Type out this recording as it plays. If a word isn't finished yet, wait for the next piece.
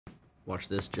Watch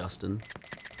this, Justin.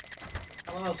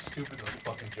 I don't know how stupid those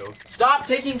fucking jokes. Stop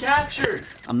taking captures!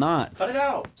 I'm not. Cut it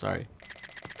out. Sorry.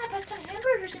 How about some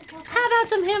hamburgers and cofefe? How about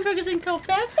some hamburgers and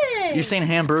cofefe? You're saying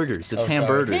hamburgers. It's Oh, sorry.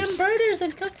 hamburgers. Hamburgers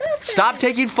and cofefe. Stop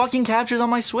taking fucking captures on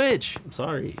my Switch. I'm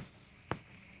sorry.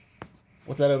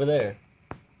 What's that over there?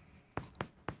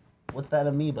 What's that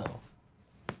amiibo?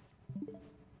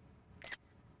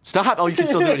 Stop. Oh, you can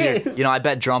still do it here. You know, I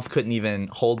bet Drumpf couldn't even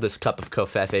hold this cup of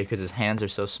cofefe because his hands are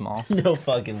so small. No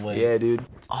fucking way. Yeah, dude.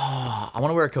 Oh, I want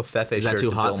to wear a cofefe Is that shirt too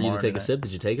to hot Bill for you to Maher take a tonight. sip?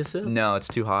 Did you take a sip? No, it's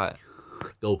too hot.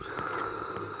 Go.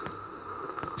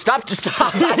 Stop.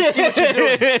 I see what you're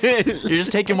doing. You're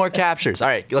just taking more captures. All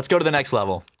right, let's go to the next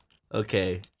level.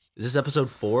 Okay. Is this episode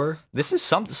 4? This is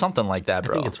something like that,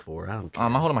 bro. I think it's 4. I don't care.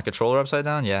 Am I holding my controller upside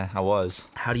down? Yeah, I was.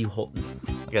 How do you hold?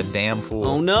 Like a damn fool.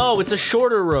 Oh no, it's a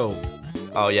shorter rope.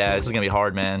 Oh yeah, this is gonna be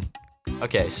hard, man.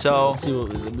 Okay, so. Let's see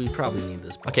what we probably need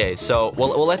this. Part. Okay, so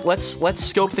well let's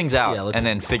scope things out Yeah, and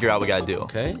then figure out what we gotta do.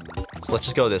 Okay. So let's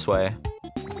just go this way.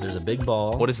 There's a big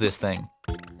ball. What is this thing?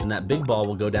 And that big ball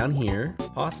will go down here,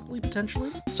 possibly,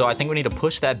 potentially. So I think we need to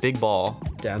push that big ball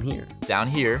Down here. down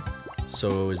here.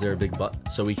 So is there a big butt?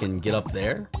 So we can get up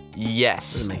there?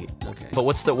 Yes. Doesn't make it. Okay. But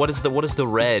what is the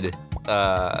red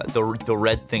the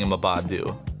red thingamabob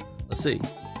do? Let's see.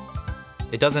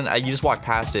 It doesn't. You just walk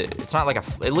past it. It's not like a.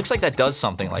 It looks like that does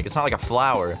something. Like it's not like a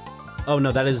flower. Oh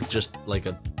no, that is just like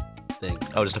a thing.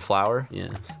 Oh, just a flower? Yeah.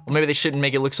 Well, maybe they shouldn't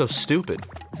make it look so stupid.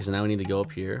 Okay, so now we need to go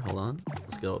up here. Hold on.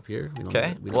 Let's go up here. We don't Okay.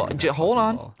 need- we don't Well, need that hold fucking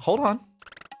on. ball. Hold on.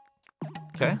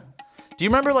 Okay. Do you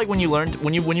remember like when you learned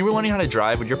when you were learning how to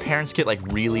drive? Would your parents get like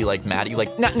really like mad at you?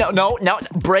 Like no,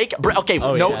 break. Okay,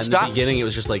 Oh, no, yeah, in stop. the beginning, it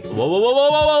was just like, whoa, whoa, whoa, whoa,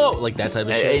 whoa, whoa, like that type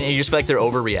of shit. And you just feel like they're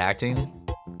overreacting.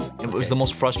 It was the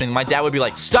most frustrating. My dad would be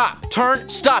like, stop, turn,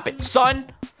 stop it, son.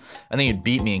 And then he'd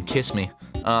beat me and kiss me.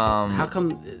 How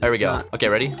come? There we it's go. not- Okay,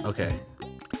 ready? Okay.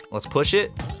 Let's push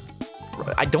it.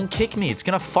 Don't kick me. It's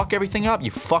gonna fuck everything up, you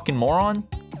fucking moron.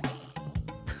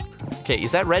 Okay,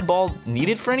 is that red ball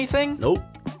needed for anything? Nope.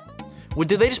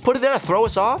 Did they just put it there to throw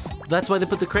us off? That's why they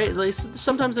put the crate.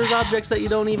 Sometimes there's objects that you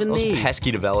don't even Those need.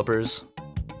 pesky developers.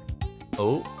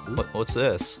 Oh, what's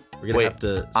this? We're gonna Wait, have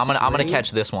to. I'm gonna swing.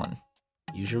 catch this one.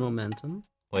 Use your momentum.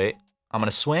 Wait, I'm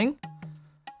gonna swing.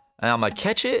 And I'm gonna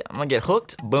catch it. I'm gonna get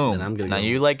hooked. Boom. Then I'm gonna now go-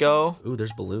 you let go. Ooh,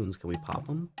 there's balloons. Can we pop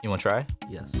them? You wanna try?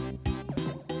 Yes.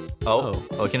 Oh,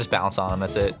 we can just bounce on them.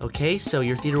 That's it. Okay, so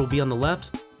your theater will be on the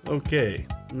left. Okay.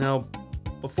 Now,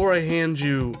 before I hand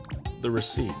you the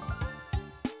receipt,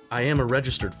 I am a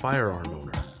registered firearm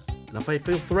owner. And if I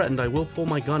feel threatened, I will pull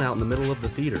my gun out in the middle of the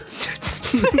theater.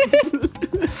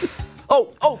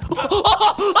 Oh!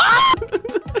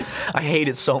 I hate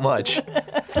it so much.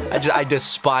 I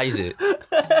despise it.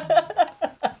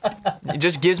 It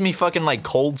just gives me fucking like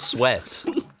cold sweats.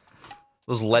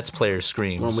 Those Let's Player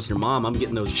screams. Going with your mom, I'm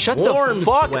getting those Shut warm the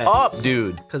fuck sweats. up,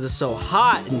 dude. Because it's so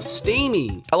hot and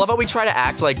steamy. I love how we try to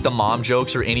act like the mom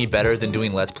jokes are any better than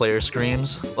doing Let's Player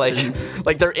screams. Like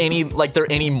they're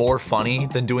any more funny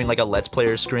than doing like a Let's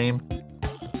Player scream.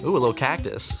 Ooh, a little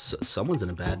cactus. Someone's in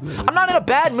a bad mood. I'm not in a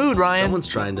bad mood, Ryan. Someone's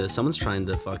trying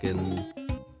to fucking...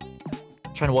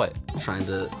 Trying to what?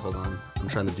 Hold on. I'm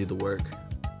trying to do the work.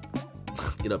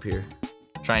 Get up here.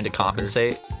 Trying to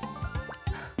compensate.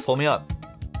 Pull me up.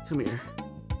 Come here.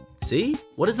 See?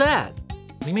 What is that?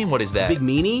 What do you mean, what is that? Big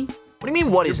meanie? What do you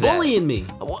mean, what is You're that? bullying me.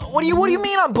 What do you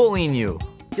mean I'm bullying you?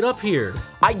 Get up here.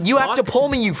 You have to pull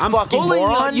me, you I'm fucking pulling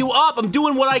moron. you up. I'm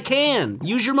doing what I can.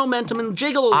 Use your momentum and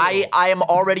jiggle a little. I am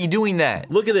already doing that.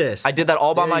 Look at this. I did that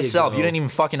all by There you myself. go. You didn't even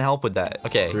fucking help with that.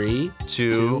 Okay. 3,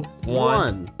 2, 1.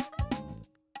 1.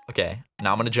 Okay.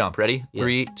 Now I'm gonna jump. Ready? Yes.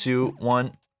 3, 2,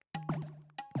 1.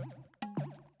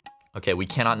 Okay, we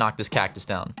cannot knock this cactus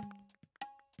down.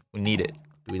 We need it.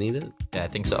 Do we need it? Yeah, I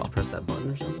think so. Press that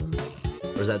button or something?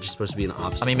 Or is that just supposed to be an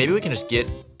obstacle? I mean, maybe we can just get.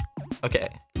 Okay.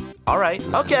 All right.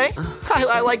 Okay.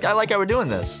 I like how we're doing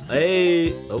this.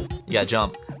 Hey. Oh, You gotta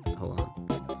jump. hold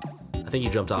on. I think you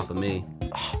jumped off of me.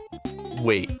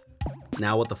 Wait.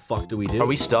 Now what the fuck do we do? Are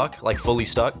we stuck? Like fully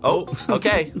stuck? Oh.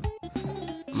 Okay.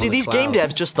 See, the these game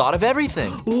clouds. devs just thought of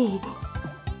everything.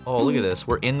 Oh, look at this.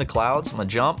 We're in the clouds. I'm gonna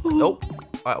jump. Nope.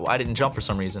 I didn't jump for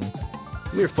some reason.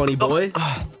 Come here, funny boy.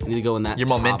 You need to go in that Your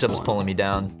top momentum's one. pulling me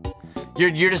down.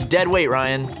 You're just dead weight,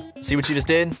 Ryan. See what you just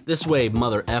did? This way,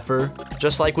 mother effer.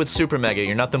 Just like with SuperMega,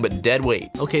 you're nothing but dead weight.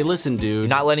 Okay, listen, dude. You're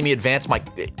not letting me advance my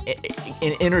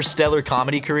interstellar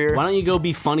comedy career. Why don't you go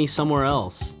be funny somewhere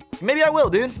else? Maybe I will,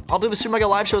 dude. I'll do the SuperMega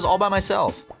live shows all by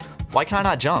myself. Why can I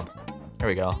not jump? There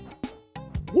we go.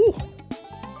 Woo!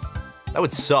 That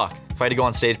would suck if I had to go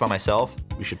on stage by myself.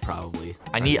 We should probably.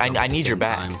 I need your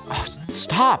back. Oh,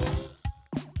 stop.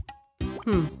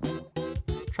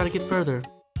 Try to get further.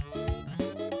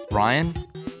 Ryan,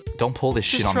 don't pull this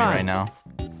shit on me right now.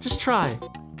 Just try.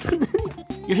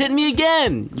 You're hitting me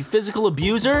again, you physical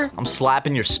abuser. I'm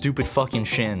slapping your stupid fucking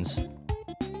shins.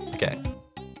 Okay.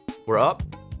 We're up?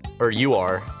 Or you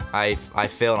are. I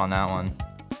failed on that one.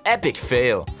 Epic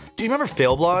fail. Do you remember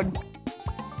Failblog?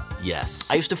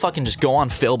 Yes. I used to fucking just go on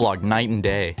Failblog night and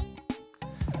day.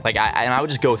 Like, I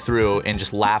would just go through and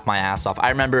just laugh my ass off. I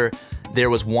remember there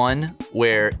was one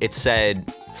where it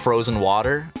said frozen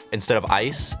water instead of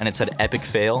ice, and it said epic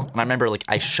fail. And I remember, like,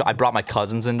 I brought my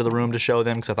cousins into the room to show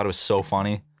them because I thought it was so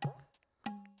funny.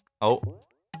 Oh.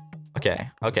 Okay,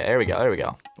 there we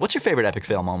go. What's your favorite epic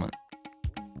fail moment?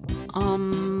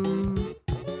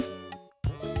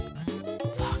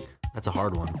 Fuck. That's a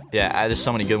hard one. Yeah, there's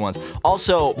so many good ones.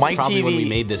 Also, my Probably TV... when we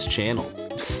made this channel.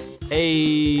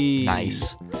 Hey.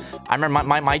 Nice. I remember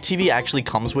my TV actually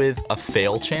comes with a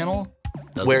fail channel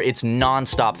where it's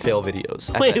non-stop fail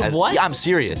videos. Wait, what? Yeah, I'm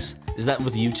serious. Is that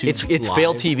with YouTube? It's Live?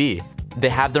 Fail TV. They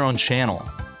have their own channel.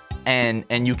 And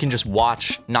you can just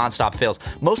watch non-stop fails.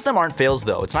 Most of them aren't fails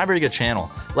though. It's not a very good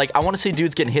channel. Like, I want to see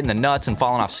dudes getting hit in the nuts and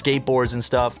falling off skateboards and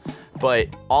stuff,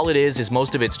 but all it is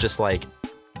most of it's just like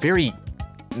very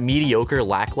mediocre,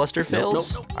 lackluster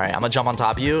fails. Nope. All right, I'm gonna jump on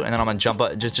top of you, and then I'm gonna jump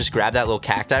up. Just grab that little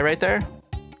cacti right there.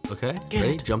 Okay.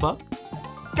 Ready? Jump up.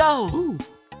 Go. Ooh.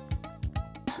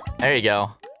 There you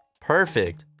go.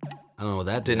 Perfect. I don't know what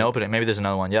that did. Didn't open it. Maybe there's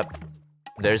another one. Yep.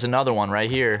 There's another one right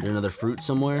here. Is there another fruit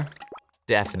somewhere?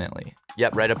 Definitely.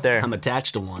 Yep, right up there. I'm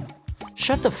attached to one.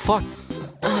 Shut the fuck.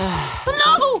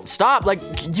 No! Stop! Like,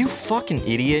 you fucking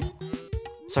idiot.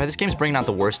 Sorry, this game's bringing out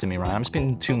the worst in me, Ryan. I'm just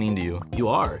being too mean to you. You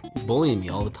are. You're bullying me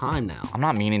all the time now. I'm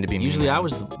not meaning to be mean. Usually I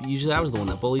was the one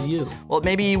that bullied you. Well,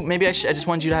 maybe I just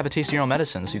wanted you to have a taste of your own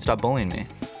medicine so you'd stop bullying me.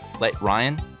 Like,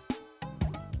 Ryan?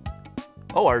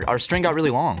 Oh, our string got really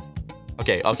long.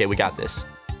 Okay, we got this.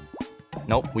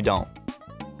 Nope, we don't.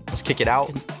 Let's kick it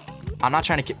out. I'm not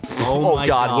trying to kick. Oh my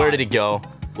God, where did it go?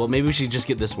 Well, maybe we should just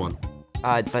get this one.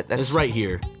 But that's It's right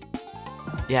here.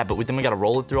 Yeah, but then we gotta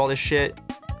roll it through all this shit.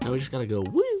 Now we just gotta go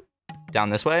woo. Down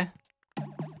this way?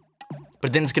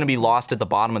 But then it's gonna be lost at the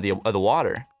bottom of the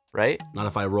water, right? Not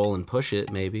if I roll and push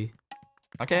it, maybe.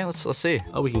 Okay, let's see.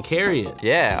 Oh, we can carry it.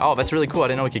 Yeah. Oh, that's really cool. I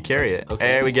didn't know we could carry it. Okay.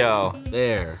 There we go.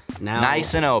 There. Now.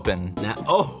 Nice and open. Now.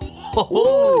 Oh.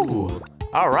 Ooh.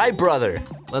 All right, brother.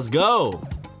 Let's go.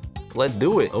 Let's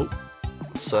do it. Oh.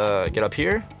 Let's get up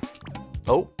here.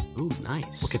 Oh. Ooh,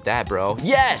 nice. Look at that, bro.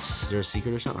 Yes. Is there a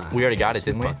secret or something? We already got it,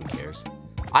 didn't we? Who fucking cares?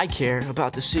 I care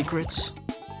about the secrets.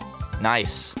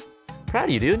 Nice. Proud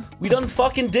of you, dude. We done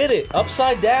fucking did it.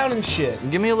 Upside down and shit.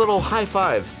 Give me a little high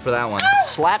five for that one.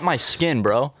 Slap my skin,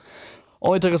 bro.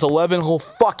 Only took us 11 whole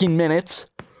fucking minutes.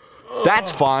 That's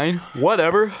fine.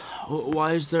 Whatever.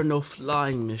 Why is there no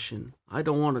flying mission? I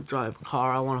don't want to drive a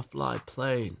car. I want to fly a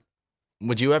plane.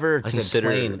 Would you ever I consider...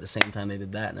 said plane at the same time they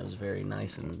did that, and it was very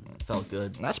nice and felt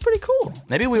good. That's pretty cool.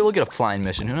 Maybe we will get a flying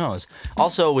mission. Who knows?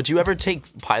 Also, would you ever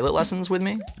take pilot lessons with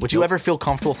me? Would you ever feel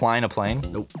comfortable flying a plane?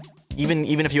 Nope. Even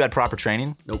if you had proper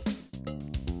training? Nope.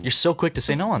 You're so quick to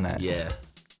say no on that. Yeah.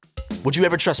 Would you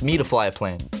ever trust me to fly a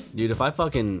plane? Dude, if I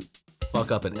fucking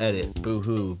fuck up and edit,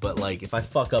 boo-hoo. But, like, if I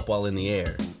fuck up while in the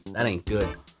air, that ain't good.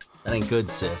 That ain't good,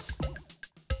 sis.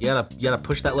 You gotta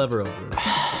push that lever over,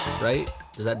 right?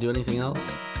 Does that do anything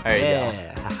else? There you go.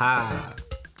 Yeah, haha.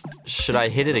 Should I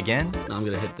hit it again? No, I'm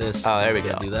gonna hit this. Oh, there we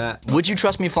Gonna go. Do that. Would you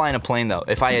trust me flying a plane though,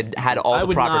 if I had all the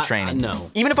would proper not, training?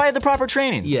 no. Even if I had the proper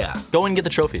training? Yeah. Go and get the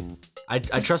trophy. I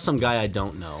trust some guy I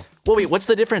don't know. Well, wait, what's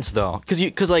the difference though?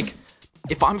 Cause like,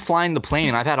 if I'm flying the plane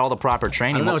and I've had all the proper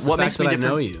training, I don't know. It's what the makes fact me that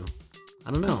different? I know you.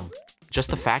 I don't know.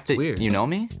 Just the fact that weird. you know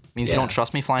me means you Yeah. don't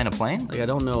trust me flying a plane? Like, I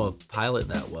don't know a pilot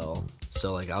that well,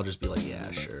 so like I'll just be like,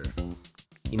 yeah, sure.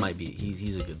 He might be.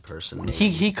 He's a good person. Maybe.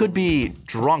 He could be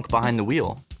drunk behind the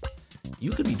wheel. You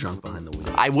could be drunk behind the wheel.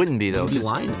 I wouldn't be though. You'd be 'cause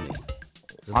lying to me.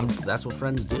 That's what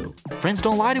friends do. Friends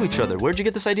don't lie to each other. Where'd you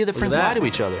get this idea that friends lie that. to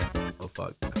each other? Oh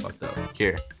fuck, I fucked up.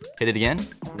 Here, hit it again,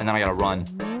 and then I gotta run.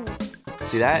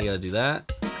 See that? You gotta do that.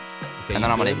 Okay, And then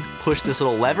you I'm gonna good? push this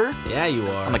little lever. Yeah, you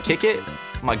are. I'm gonna kick it.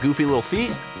 My goofy little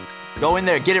feet. Go in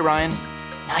there, get it, Ryan.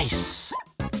 Nice.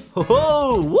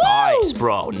 Whoa! Woo! Nice,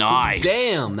 bro. Nice.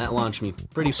 Damn, that launched me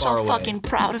pretty far away.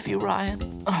 proud of you,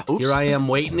 Ryan. Oops. Here I am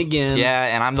waiting again.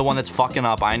 Yeah, and I'm the one that's fucking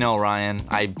up. I know, Ryan.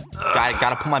 I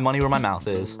gotta put my money where my mouth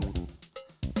is.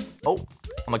 Oh,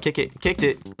 I'm gonna kick it. Kicked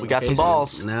it. We got Okay, some so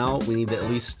balls. now we need to at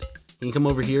least. Can you come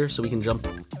over here so we can jump?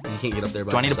 You can't get up there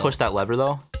by Do I need to yourself. push that lever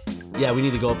though? Yeah, we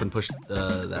need to go up and push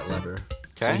that lever.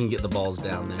 So Okay. we can get the balls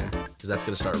down there, because that's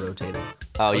gonna start rotating.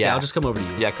 Oh Okay, yeah. I'll just come over to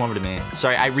you. Yeah, come over to me.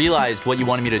 Sorry, I realized what you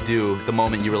wanted me to do the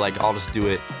moment you were like, I'll just do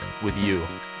it with you.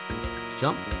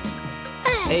 Jump.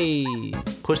 Hey.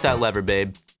 Push that lever,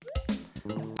 babe.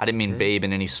 I didn't mean babe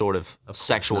in any sort of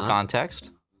sexual not.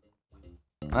 context.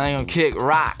 I ain't gonna kick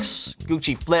rocks.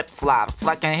 Gucci flip-flops.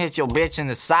 Fucking hit your bitch in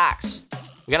the socks.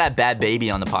 We gotta have Bad Baby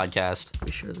on the podcast. Are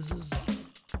you sure this is...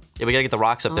 Yeah, we gotta get the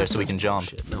rocks up there so we can jump.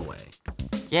 Shit, no way.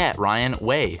 Yeah, Ryan,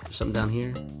 way. There's something down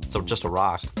here? It's just a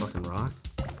rock. Fucking rock?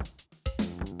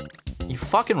 You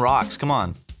fucking rocks, come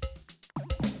on.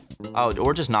 Oh,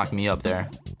 or just knock me up there.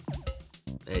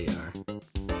 There you are.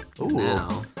 Ooh.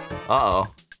 Now.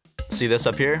 Uh-oh. See this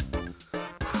up here?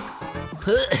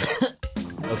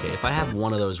 Okay, if I have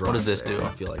one of those rocks does this there, do? I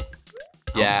feel like...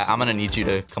 Yeah, I'm gonna need you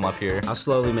to come up here. I'll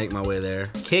slowly make my way there.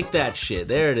 Kick that shit.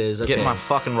 There it is. Okay. Get my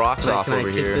fucking rocks off over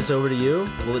here. Can I kick this over to you?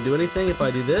 Will it do anything if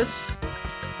I do this?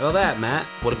 How about that, Matt?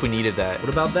 What if we needed that? What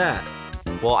about that?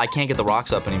 Well, I can't get the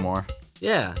rocks up anymore.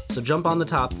 Yeah, so jump on the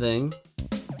top thing.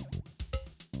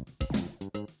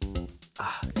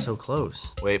 Ah, so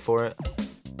close. Wait for it.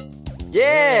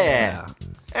 Yeah!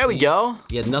 There we go.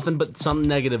 You had nothing but something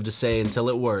negative to say until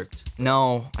it worked.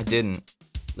 No, I didn't.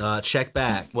 Check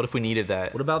back. What if we needed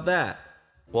that? What about that?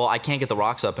 Well, I can't get the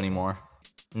rocks up anymore.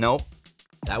 Nope.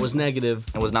 That was negative.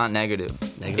 It was not negative.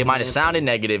 Negative It might have Nancy. sounded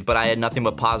negative, but I had nothing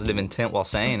but positive intent while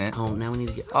saying it. Oh, now we need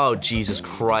to get... Oh, Jesus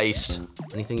Christ.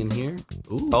 Anything in here?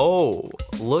 Ooh. Oh,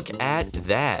 look at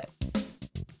that.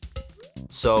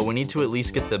 So we need to at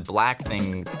least get the black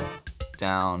thing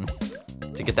down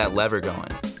to get that lever going.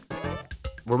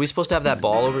 Were we supposed to have that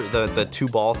ball over, the two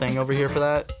ball thing over here for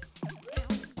that?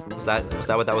 Was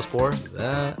that what that was for?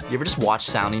 That. You ever just watch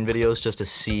sounding videos just to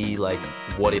see like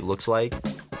what it looks like?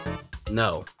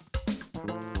 No.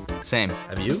 Same.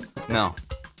 Have you? No.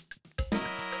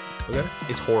 Okay.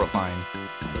 It's horrifying.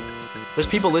 There's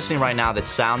people listening right now that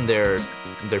sound their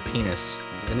penis.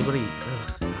 Is anybody...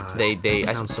 Ugh, God, They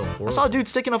that sounds so horrible. I saw a dude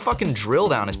sticking a fucking drill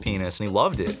down his penis and he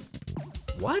loved it.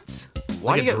 What?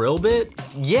 Why Like do you a drill bit?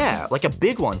 Yeah, like a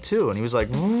big one too. And he was like,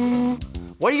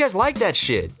 why do you guys like that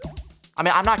shit? I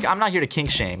mean, I'm not here to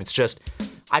kink shame. It's just,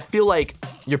 I feel like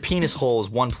your penis hole is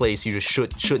one place you just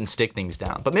shouldn't stick things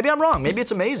down. But maybe I'm wrong. Maybe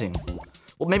it's amazing.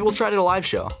 Well, maybe we'll try it at a live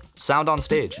show. Sound on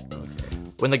stage. Okay.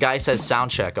 When the guy says sound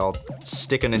check, I'll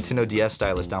stick a Nintendo DS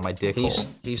stylus down my dick hole.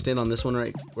 Can you stand on this one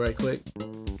right quick?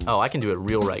 Oh, I can do it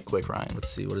real right quick, Ryan. Let's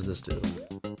see. What does this do?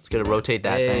 Let's get to rotate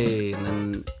that thing. Hey, and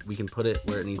then we can put it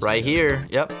where it needs Right to. here.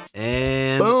 Yep.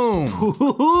 And Boom.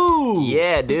 Woo-hoo-hoo.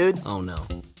 Yeah, dude. Oh no.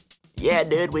 Yeah,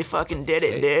 dude. We fucking did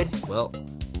it, dude. Well,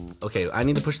 okay. I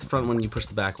need to push the front one. You push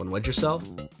the back one. Wedge yourself.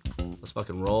 Let's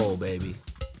fucking roll, baby.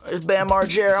 It's Bam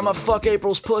Margera. I'm gonna fuck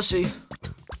April's pussy.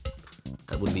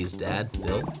 That would be his dad,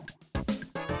 Phil.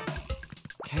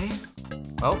 Okay.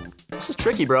 Oh, this is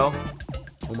tricky, bro.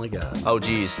 Oh my god. Oh,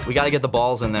 geez. We gotta get the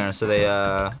balls in there so they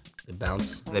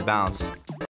bounce. they bounce.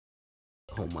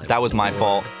 Oh my. That was my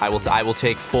Lord. fault. I will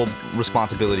take full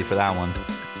responsibility for that one.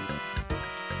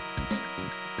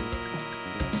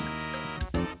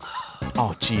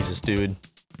 Oh, Jesus, dude.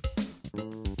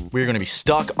 We're gonna be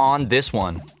stuck on this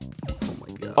one. Oh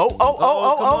my god. Oh, oh, oh,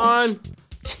 oh, come oh. on.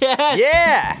 Yes.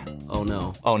 Yeah. Oh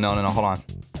no. Oh, no, hold on.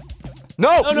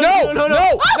 No, no, no, no,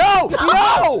 no. no.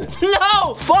 No.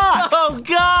 Fuck. Oh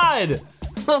god.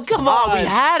 Oh come on. Oh, we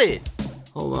had it.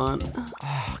 Hold on.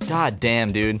 Oh, god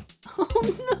damn, dude.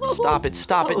 Oh no. Stop it,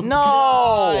 stop it. Oh,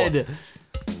 No. God.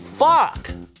 Fuck.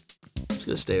 I'm just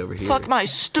gonna stay over here. Fuck my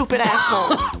stupid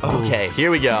asshole. Okay,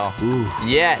 here we go. Ooh.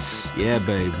 Yes. Yeah,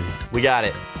 baby. We got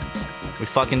it. We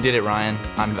fucking did it, Ryan.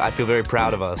 I feel very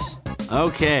proud of us.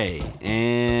 Okay,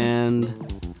 and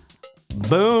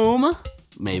boom.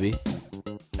 Maybe.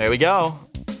 There we go.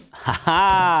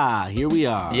 Haha, here we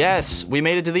are. Yes, we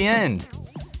made it to the end.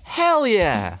 Hell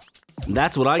yeah.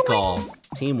 That's what I call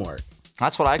teamwork.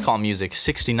 That's what I call music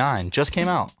 69. Just came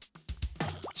out.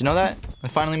 Did you know that? They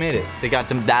finally made it. They got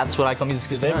to, that's what I call music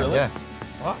 69. really? Yeah.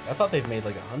 Fuck, I thought they'd made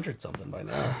like 100 something by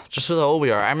now. Just for how old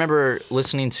we are. I remember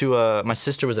listening to, my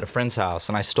sister was at a friend's house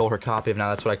and I stole her copy of Now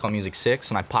That's What I Call Music 6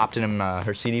 and I popped it in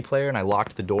her CD player and I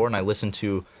locked the door and I listened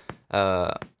to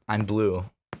I'm Blue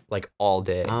like all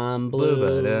day. I'm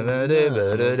blue. And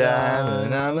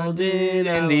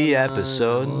the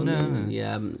episode.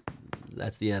 Yeah,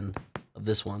 that's the end of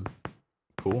this one.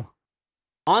 Cool.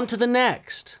 On to the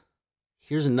next.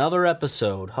 Here's another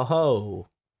episode. Ho ho.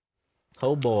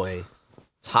 Oh boy.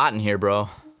 It's hot in here, bro.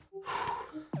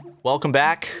 Welcome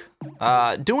back.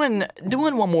 Doing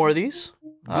one more of these.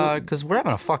 Cause we're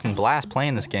having a fucking blast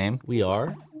playing this game. We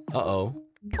are. Uh-oh.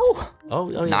 Ooh. Oh,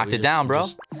 yeah. Knocked it down, bro.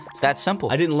 It's that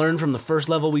simple. I didn't learn from the first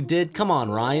level we did. Come on,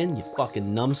 Ryan, you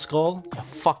fucking numbskull. You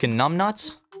fucking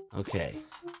numbnuts. Okay.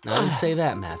 No, I didn't say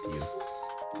that, Matthew.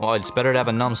 Well, it's better to have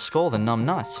a numb skull than numb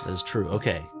nuts. That is true.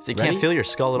 Okay. So you can't feel your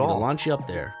skull at I'm gonna all. launch you up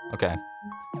there. Okay.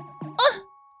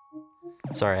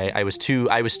 Sorry, I was too,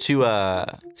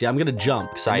 See, I'm gonna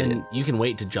jump. Excited. And then you can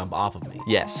wait to jump off of me.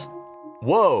 yes.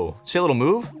 Whoa, see a little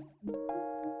move?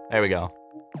 There we go.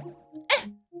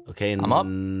 Okay, and I'm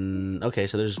up. Okay,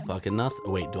 so there's fucking nothing.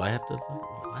 Wait, do I have to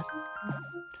what?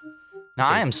 Now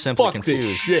I am simply Fuck this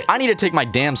confused. shit. I need to take my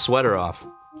damn sweater off.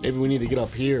 Maybe we need to get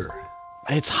up here.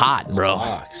 It's hot, bro.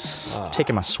 Box.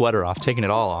 Taking my sweater off, taking it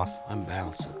all off. I'm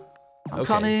bouncing. I'm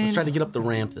coming. Let's try to get up the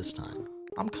ramp this time.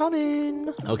 I'm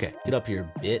coming. Okay, get up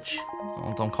here, bitch.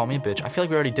 Oh, don't call me a bitch. I feel like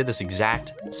we already did this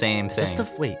exact same Is thing. this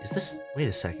the wait? Is this? Wait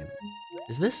a second.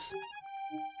 Is this?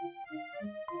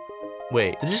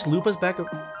 Wait, Did it just loop us back?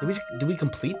 Did we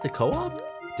complete the co-op?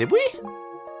 did we?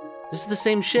 This is the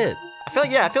same shit. I feel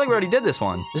like we already did this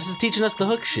one. This is teaching us the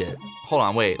hook shit. Hold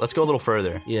on, wait. Let's go a little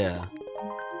further. Yeah.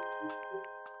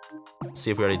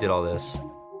 See if we already did all this.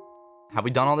 Have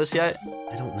we done all this yet?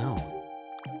 I don't know.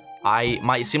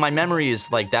 My memory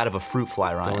is like that of a fruit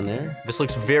fly, Ryan. Go in there. This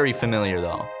looks very familiar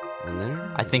though. In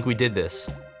there. I think we did this.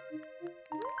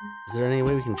 Is there any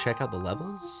way we can check out the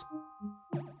levels?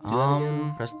 Do that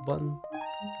again? Press the button.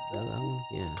 That one?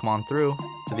 Yeah. Come on through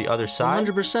to the other side.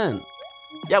 100%.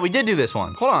 Yeah, we did do this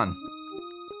one. Hold on.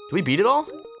 Do we beat it all?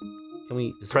 Can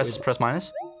we Press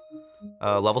minus.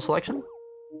 Level selection.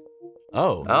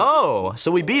 Oh. Oh,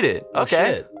 so we beat it. Oh, Okay.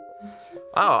 shit.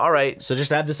 Oh, all right. So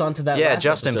just add this onto that. Yeah, last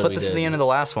Justin, episode put we this at did. the end of the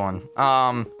last one.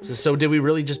 So did we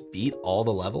really just beat all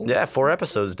the levels? Yeah, 4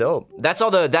 episodes, dope. That's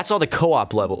all the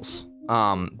co-op levels.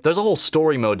 There's a whole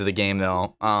story mode to the game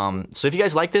though. So if you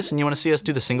guys like this and you want to see us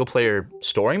do the single player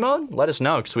story mode, let us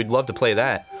know because we'd love to play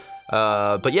that.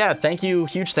 But yeah,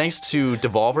 huge thanks to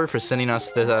Devolver for sending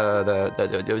us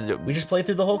the We just played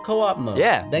through the whole co-op mode.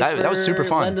 Yeah, Thanks that was super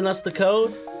fun. lending us the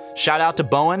code. Shout out to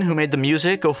Bowen who made the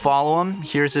music. Go follow him.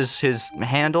 Here's his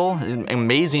handle. An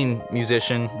amazing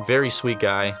musician, very sweet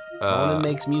guy. Conan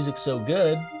makes music so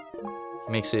good.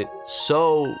 Makes it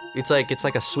so it's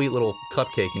like a sweet little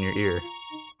cupcake in your ear,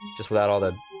 just without all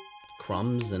the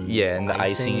Crumbs and and the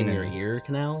icing in and your ear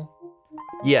canal.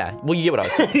 yeah. Well, you get what I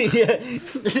was saying. Yeah,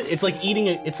 it's like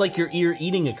it's like your ear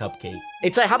eating a cupcake.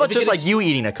 It's like how about If it just could like you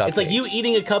eating a cupcake? It's like you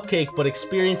eating a cupcake, but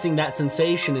experiencing that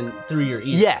sensation through your ear.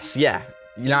 Yes, yeah.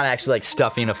 You're not actually like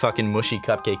stuffing a fucking mushy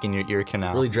cupcake in your ear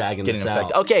canal. Really dragging Getting this an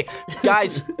effect. out. Okay,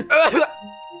 guys.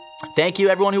 Thank you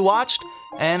everyone who watched,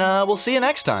 and we'll see you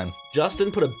next time.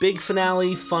 Justin put a big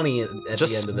finale funny at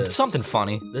Just the end of this. something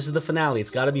funny. This is the finale. It's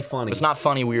got to be funny. It's not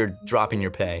funny we were dropping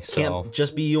your pay, so Can't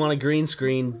just be you on a green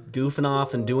screen goofing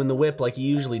off and doing the whip like you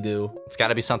usually do. it's got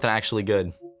to be something actually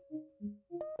good.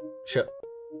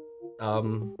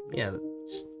 Yeah,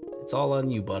 it's all on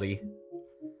you, buddy.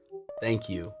 Thank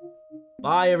you.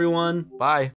 Bye, everyone. Bye.